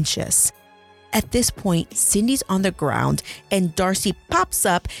unconscious. At this point, Cindy's on the ground and Darcy pops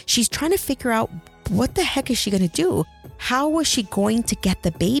up. She's trying to figure out what the heck is she going to do? How was she going to get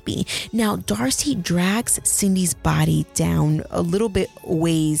the baby? Now, Darcy drags Cindy's body down a little bit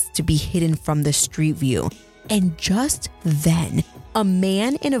ways to be hidden from the street view. And just then, a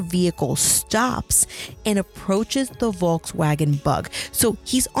man in a vehicle stops and approaches the Volkswagen Bug. So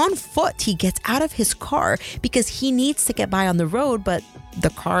he's on foot. He gets out of his car because he needs to get by on the road, but the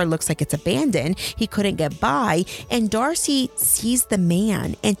car looks like it's abandoned. He couldn't get by. And Darcy sees the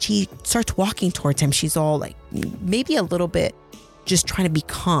man and she starts walking towards him. She's all maybe a little bit just trying to be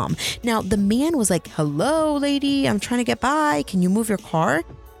calm. Now, the man was like, "Hello, lady, I'm trying to get by. Can you move your car?"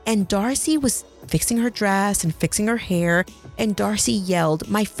 And Darcy was fixing her dress and fixing her hair. And Darcy yelled,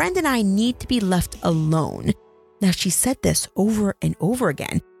 "My friend and I need to be left alone." Now, she said this over and over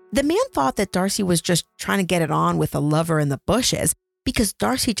again. The man thought that Darcy was just trying to get it on with a lover in the bushes because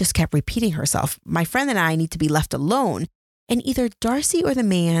Darcy just kept repeating herself, "My friend and I need to be left alone." And either Darcy or the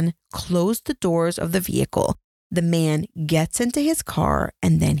man closed the doors of the vehicle. The man gets into his car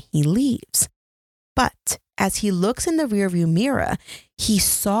and then he leaves. But as he looks in the rearview mirror, he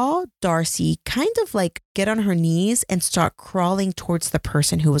saw Darcy kind of like get on her knees and start crawling towards the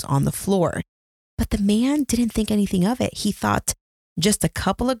person who was on the floor. But the man didn't think anything of it. He thought, just a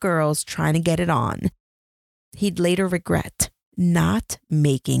couple of girls trying to get it on. He'd later regret not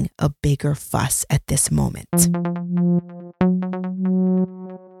making a bigger fuss at this moment.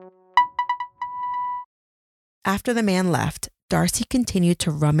 After the man left, Darcy continued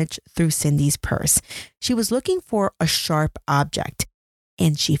to rummage through Cindy's purse. She was looking for a sharp object,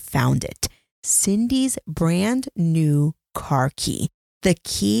 and she found it. Cindy's brand new car key, the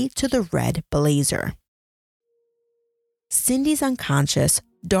key to the red Blazer. Cindy's unconscious.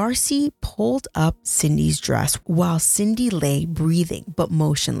 Darcy pulled up Cindy's dress while Cindy lay breathing but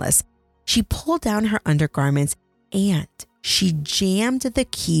motionless. She pulled down her undergarments and she jammed the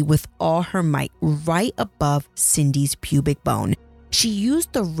key with all her might right above Cindy's pubic bone. She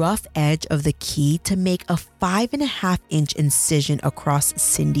used the rough edge of the key to make a 5.5-inch incision across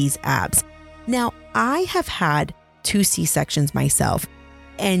Cindy's abs. Now, I have had 2 C-sections myself,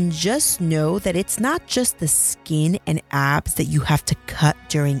 and just know that it's not just the skin and abs that you have to cut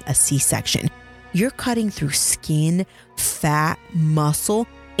during a C-section. You're cutting through skin, fat, muscle,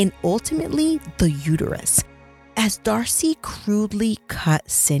 and ultimately the uterus. As Darcy crudely cut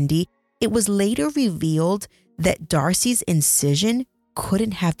Cindy, it was later revealed that Darcy's incision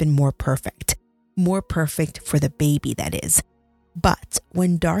couldn't have been more perfect. More perfect for the baby, that is. But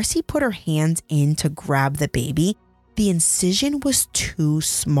when Darcy put her hands in to grab the baby, the incision was too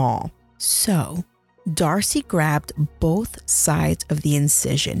small. So Darcy grabbed both sides of the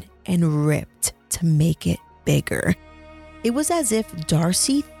incision and ripped to make it bigger. It was as if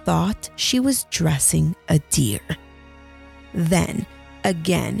Darcy thought she was dressing a deer. Then,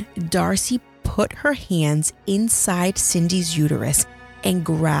 again, Darcy put her hands inside Cindy's uterus and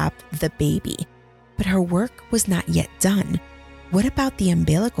grabbed the baby. But her work was not yet done. What about the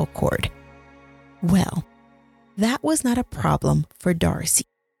umbilical cord? Well, that was not a problem for Darcy,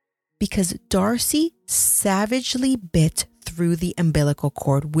 because Darcy savagely bit through the umbilical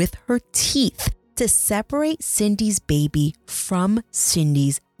cord with her teeth to separate Cindy's baby from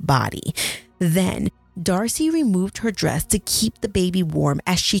Cindy's body. Then Darcy removed her dress to keep the baby warm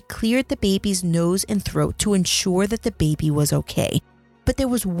as she cleared the baby's nose and throat to ensure that the baby was okay. But there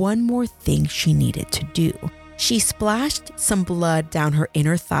was one more thing she needed to do. She splashed some blood down her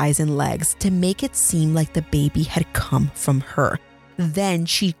inner thighs and legs to make it seem like the baby had come from her. Then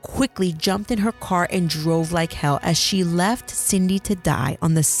she quickly jumped in her car and drove like hell as she left Cindy to die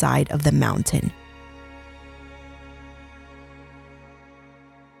on the side of the mountain.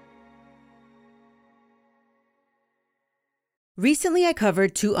 Recently, I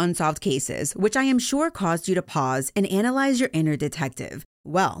covered 2 unsolved cases, which I am sure caused you to pause and analyze your inner detective.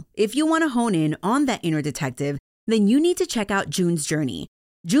 Well, if you want to hone in on that inner detective, then you need to check out June's Journey.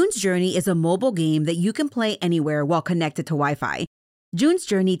 June's Journey is a mobile game that you can play anywhere while connected to Wi-Fi. June's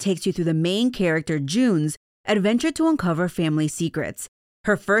Journey takes you through the main character, June's, adventure to uncover family secrets.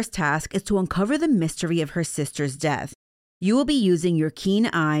 Her first task is to uncover the mystery of her sister's death. You will be using your keen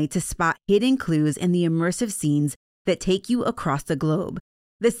eye to spot hidden clues in the immersive scenes that take you across the globe.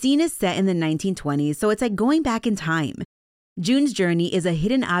 The scene is set in the 1920s, so it's like going back in time. June's Journey is a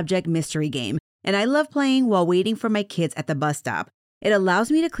hidden object mystery game, and I love playing while waiting for my kids at the bus stop. It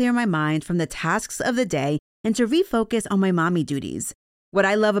allows me to clear my mind from the tasks of the day and to refocus on my mommy duties. What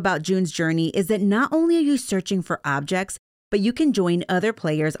I love about June's Journey is that not only are you searching for objects, but you can join other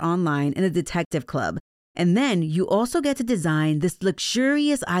players online in a detective club. And then you also get to design this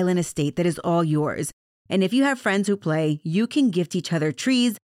luxurious island estate that is all yours. And if you have friends who play, you can gift each other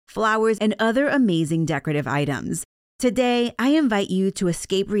trees, flowers, and other amazing decorative items. Today, I invite you to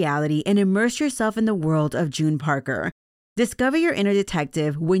escape reality and immerse yourself in the world of June Parker. Discover your inner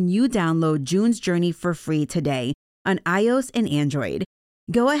detective when you download June's Journey for free today on iOS and Android.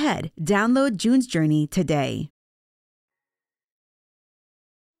 Go ahead, download June's Journey today.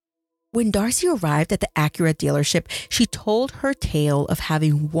 When Darcy arrived at the Acura dealership, she told her tale of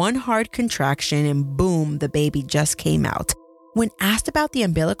having one hard contraction and boom, the baby just came out. When asked about the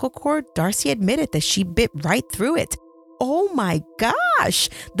umbilical cord, Darcy admitted that she bit right through it. Oh my gosh.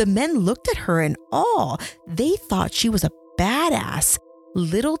 The men looked at her in awe. They thought she was a badass.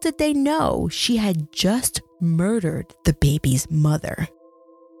 Little did they know she had just murdered the baby's mother.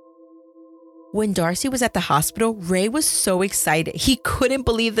 When Darcy was at the hospital, Ray was so excited. He couldn't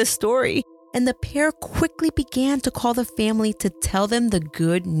believe the story. And the pair quickly began to call the family to tell them the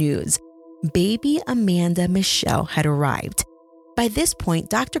good news. Baby Amanda Michelle had arrived. By this point,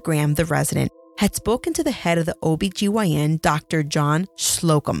 Dr. Graham, the resident, had spoken to the head of the OBGYN, Dr. John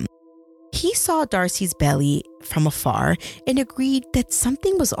Slocum. He saw Darcy's belly from afar and agreed that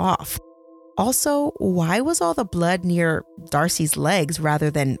something was off. Also, why was all the blood near Darcy's legs rather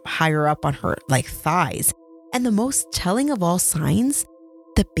than higher up on her thighs? And the most telling of all signs,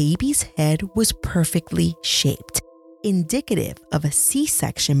 the baby's head was perfectly shaped, indicative of a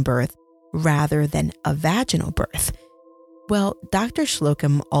C-section birth rather than a vaginal birth. Well, Dr.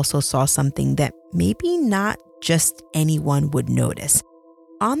 Slocum also saw something that maybe not just anyone would notice.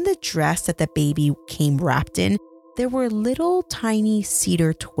 On the dress that the baby came wrapped in, there were little tiny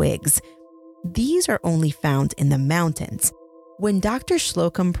cedar twigs. These are only found in the mountains. When Dr.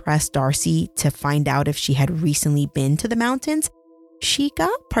 Slocum pressed Darcy to find out if she had recently been to the mountains, she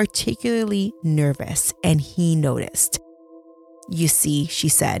got particularly nervous and he noticed. You see, she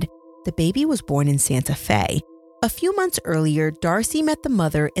said, the baby was born in Santa Fe. A few months earlier, Darcy met the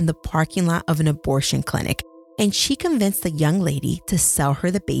mother in the parking lot of an abortion clinic, and she convinced the young lady to sell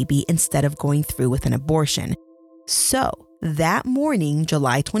her the baby instead of going through with an abortion. So, that morning,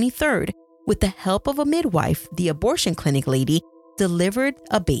 July 23rd, with the help of a midwife, the abortion clinic lady delivered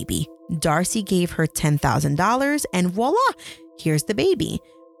a baby. Darcy gave her $10,000 and voila, here's the baby.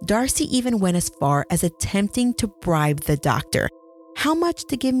 Darcy even went as far as attempting to bribe the doctor. How much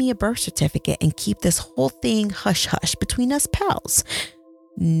to give me a birth certificate and keep this whole thing hush-hush between us pals?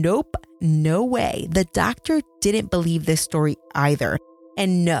 Nope, no way. The doctor didn't believe this story either.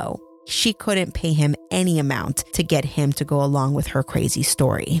 And no, she couldn't pay him any amount to get him to go along with her crazy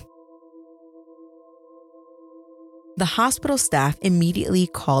story. The hospital staff immediately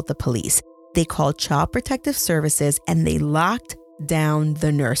called the police. They called Child Protective Services and they locked down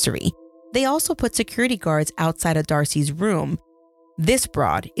the nursery. They also put security guards outside of Darcy's room. This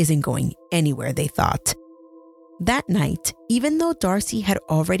broad isn't going anywhere, they thought. That night, even though Darcy had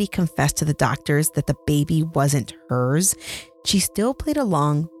already confessed to the doctors that the baby wasn't hers, she still played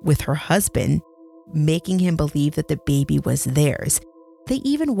along with her husband, making him believe that the baby was theirs. They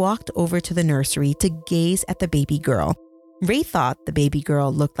even walked over to the nursery to gaze at the baby girl. Ray thought the baby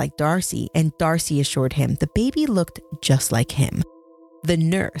girl looked like Darcy, and Darcy assured him the baby looked just like him. The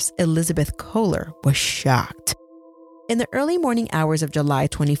nurse, Elizabeth Kohler, was shocked. In the early morning hours of July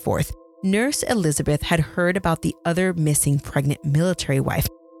 24th, Nurse Elizabeth had heard about the other missing pregnant military wife,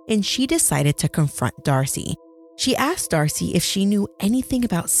 and she decided to confront Darcy. She asked Darcy if she knew anything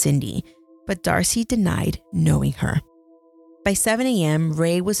about Cindy, but Darcy denied knowing her. By 7 a.m.,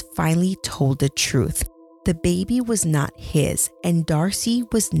 Ray was finally told the truth. The baby was not his, and Darcy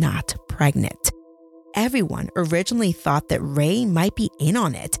was not pregnant. Everyone originally thought that Ray might be in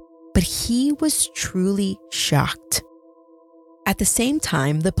on it, but he was truly shocked. At the same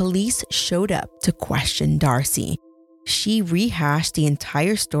time, the police showed up to question Darcy. She rehashed the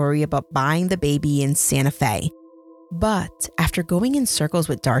entire story about buying the baby in Santa Fe. But after going in circles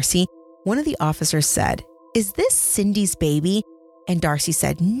with Darcy, one of the officers said, "Is this Cindy's baby?" And Darcy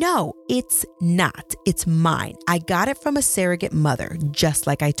said, "No, it's not. It's mine. I got it from a surrogate mother, just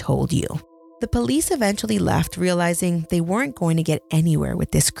like I told you." The police eventually left, realizing they weren't going to get anywhere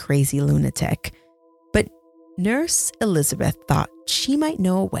with this crazy lunatic. But Nurse Elizabeth thought she might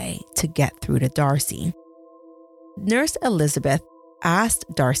know a way to get through to Darcy. Nurse Elizabeth asked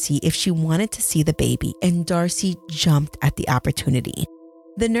Darcy if she wanted to see the baby, and Darcy jumped at the opportunity.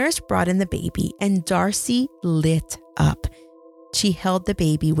 The nurse brought in the baby, and Darcy lit up. She held the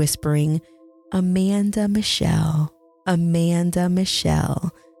baby, whispering, "Amanda Michelle, Amanda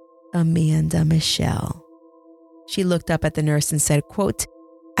Michelle, Amanda Michelle." She looked up at the nurse and said, quote,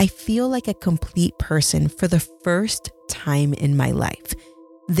 "I feel like a complete person for the first time in my life.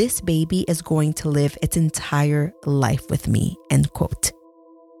 This baby is going to live its entire life with me," end quote.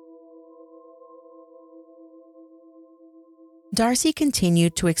 Darcy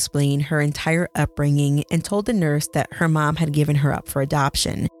continued to explain her entire upbringing and told the nurse that her mom had given her up for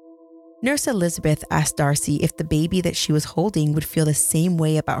adoption. Nurse Elizabeth asked Darcy if the baby that she was holding would feel the same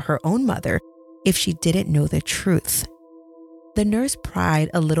way about her own mother if she didn't know the truth. The nurse pried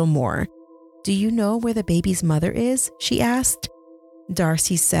a little more. "Do you know where the baby's mother is?" she asked.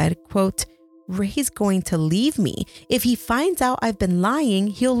 Darcy said, quote, "Ray's going to leave me. If he finds out I've been lying,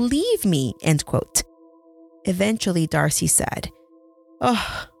 he'll leave me," end quote. Eventually, Darcy said,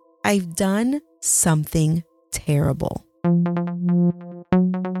 "Oh, I've done something terrible."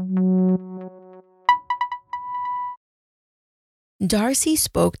 Darcy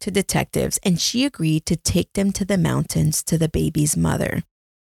spoke to detectives and she agreed to take them to the mountains to the baby's mother.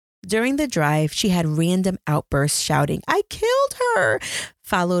 During the drive, she had random outbursts shouting, "I killed her,"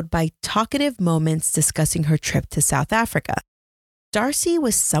 followed by talkative moments discussing her trip to South Africa. Darcy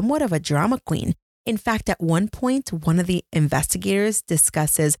was somewhat of a drama queen. In fact, at one point, one of the investigators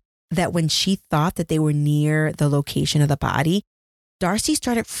discusses that when she thought that they were near the location of the body, Darcy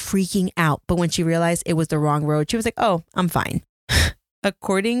started freaking out. But when she realized it was the wrong road, she was like, "Oh, I'm fine."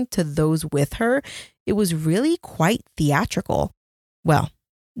 According to those with her, it was really quite theatrical. Well,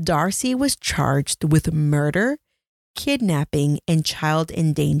 Darcy was charged with murder, kidnapping, and child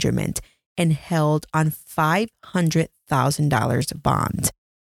endangerment and held on $500,000 bond.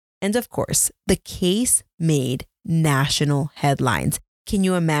 And of course, the case made national headlines. Can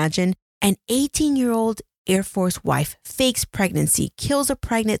you imagine? An 18-year-old Air Force wife fakes pregnancy, kills a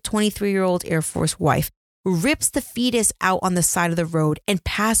pregnant 23-year-old Air Force wife, rips the fetus out on the side of the road and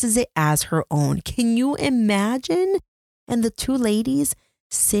passes it as her own. Can you imagine? And the two ladies,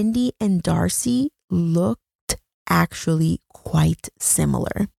 Cindy and Darcy, looked actually quite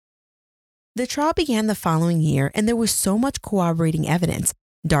similar. The trial began the following year, and there was so much corroborating evidence.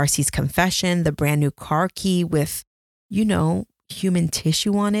 Darcy's confession, the brand new car key with, human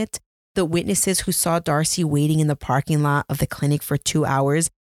tissue on it, the witnesses who saw Darcy waiting in the parking lot of the clinic for 2 hours,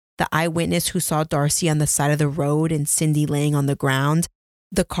 the eyewitness who saw Darcy on the side of the road and Cindy laying on the ground,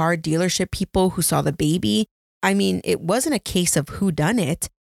 the car dealership people who saw the baby. I mean, it wasn't a case of who done it.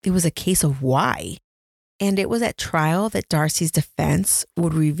 It was a case of why. And it was at trial that Darcy's defense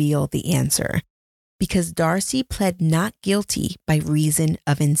would reveal the answer, because Darcy pled not guilty by reason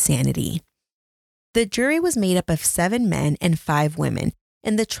of insanity. The jury was made up of 7 men and 5 women,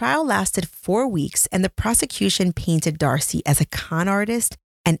 and the trial lasted 4 weeks, and the prosecution painted Darcy as a con artist,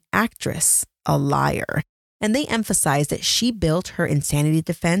 an actress, a liar. And they emphasized that she built her insanity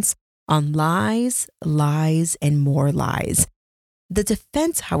defense on lies, lies, and more lies. The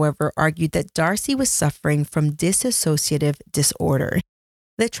defense, however, argued that Darcy was suffering from dissociative disorder.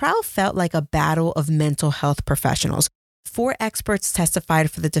 The trial felt like a battle of mental health professionals. 4 experts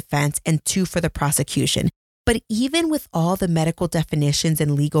testified for the defense and 2 for the prosecution. But even with all the medical definitions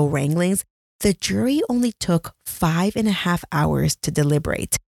and legal wranglings, the jury only took 5.5 hours to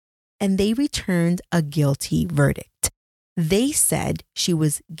deliberate, and they returned a guilty verdict. They said she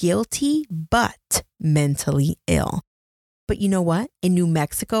was guilty but mentally ill. But you know what? In New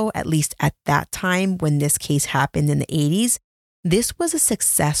Mexico, at least at that time when this case happened in the 80s, this was a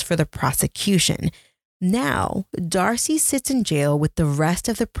success for the prosecution. Now, Darcy sits in jail with the rest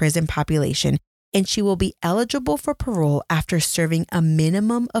of the prison population, and she will be eligible for parole after serving a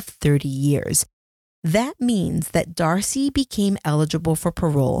minimum of 30 years. That means that Darcy became eligible for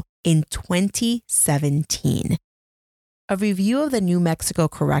parole in 2017. A review of the New Mexico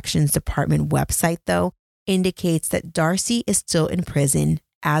Corrections Department website, though, indicates that Darcy is still in prison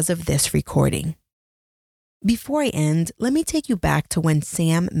as of this recording. Before I end, let me take you back to when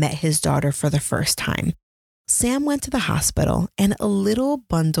Sam met his daughter for the first time. Sam went to the hospital and a little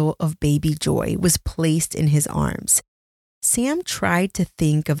bundle of baby joy was placed in his arms. Sam tried to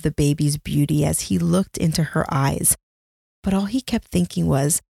think of the baby's beauty as he looked into her eyes, but all he kept thinking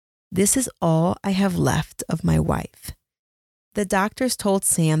was, "This is all I have left of my wife." The doctors told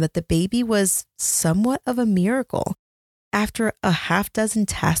Sam that the baby was somewhat of a miracle. After a half dozen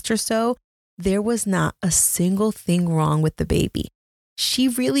tests or so, there was not a single thing wrong with the baby. She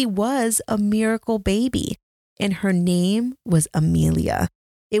really was a miracle baby, and her name was Amelia.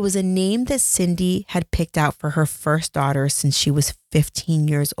 It was a name that Cindy had picked out for her first daughter since she was 15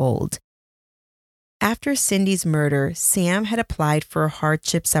 years old. After Cindy's murder, Sam had applied for a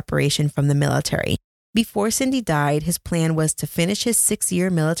hardship separation from the military. Before Cindy died, his plan was to finish his 6-year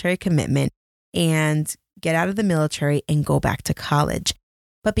military commitment and get out of the military and go back to college.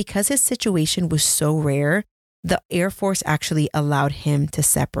 But because his situation was so rare, the Air Force actually allowed him to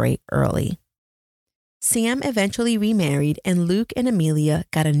separate early. Sam eventually remarried, and Luke and Amelia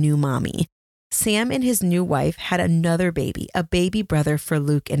got a new mommy. Sam and his new wife had another baby, a baby brother for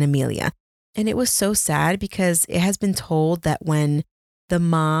Luke and Amelia. And it was so sad because it has been told that when the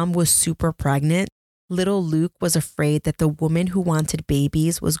mom was super pregnant, little Luke was afraid that the woman who wanted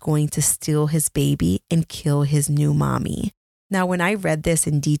babies was going to steal his baby and kill his new mommy. Now, when I read this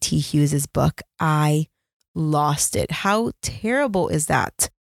in D.T. Hughes's book, I lost it. How terrible is that?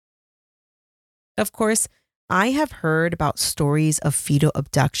 Of course, I have heard about stories of fetal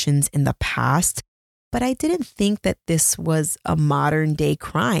abductions in the past, But I didn't think that this was a modern day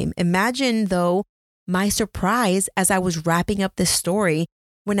crime. Imagine, though, my surprise as I was wrapping up this story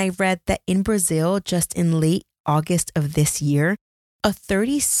when I read that in Brazil, just in late August of this year, a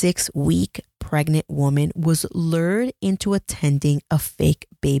 36-week pregnant woman was lured into attending a fake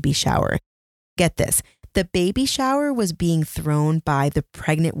baby shower. Get this, the baby shower was being thrown by the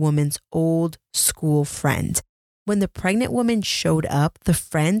pregnant woman's old school friend. When the pregnant woman showed up, the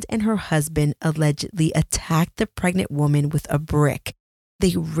friend and her husband allegedly attacked the pregnant woman with a brick.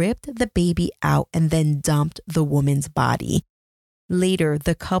 They ripped the baby out and then dumped the woman's body. Later,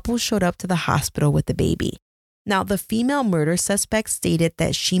 the couple showed up to the hospital with the baby. Now, the female murder suspect stated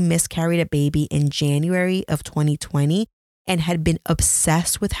that she miscarried a baby in January of 2020 and had been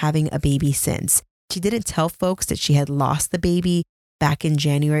obsessed with having a baby since. She didn't tell folks that she had lost the baby back in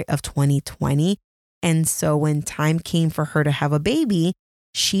January of 2020. And so when time came for her to have a baby,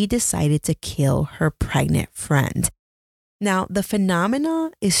 she decided to kill her pregnant friend. Now, the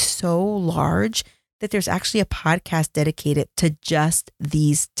phenomena is so large that there's actually a podcast dedicated to just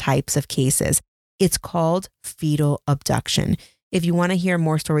these types of cases. It's called Fetal Abduction. If you want to hear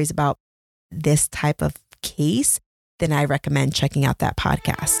more stories about this type of case, then I recommend checking out that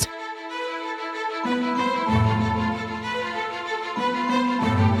podcast.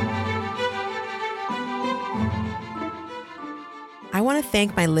 I want to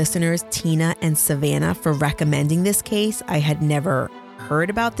thank my listeners, Tina and Savannah, for recommending this case. I had never heard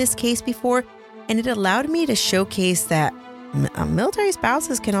about this case before, and it allowed me to showcase that military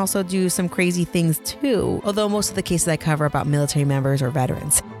spouses can also do some crazy things too, although most of the cases I cover are about military members or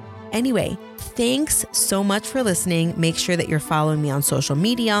veterans. Anyway, thanks so much for listening. Make sure that you're following me on social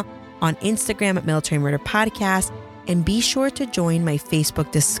media, on Instagram at Military Murder Podcast, and be sure to join my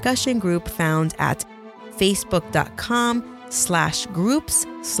Facebook discussion group found at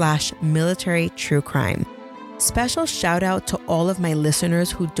facebook.com/groups/military true crime. Special shout out to all of my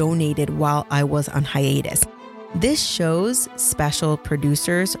listeners who donated while I was on hiatus. This show's special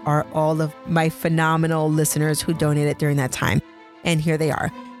producers are all of my phenomenal listeners who donated during that time. And here they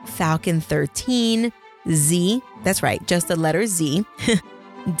are: Falcon 13, Z, that's right, just the letter Z,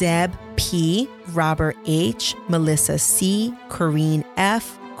 Deb P, Robert H, Melissa C, Corrine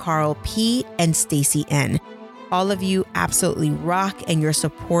F, Carl P, and Stacy N. All of you absolutely rock, and your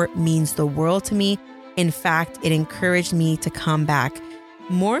support means the world to me. In fact, it encouraged me to come back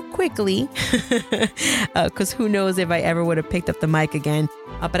more quickly because who knows if I ever would have picked up the mic again.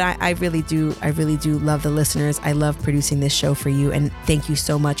 But I really do love the listeners. I love producing this show for you. And thank you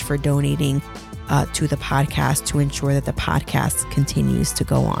so much for donating to the podcast to ensure that the podcast continues to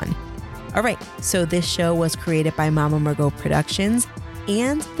go on. All right. So this show was created by Mama Margot Productions,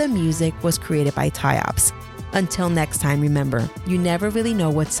 and the music was created by Tyops. Until next time, remember, you never really know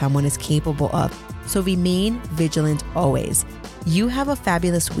what someone is capable of. So remain vigilant always. You have a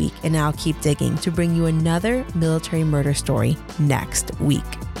fabulous week, and I'll keep digging to bring you another military murder story next week.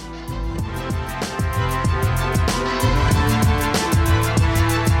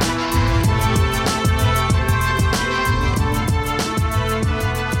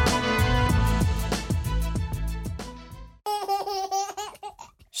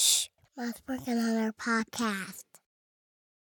 Shh, Mom's working on our podcast.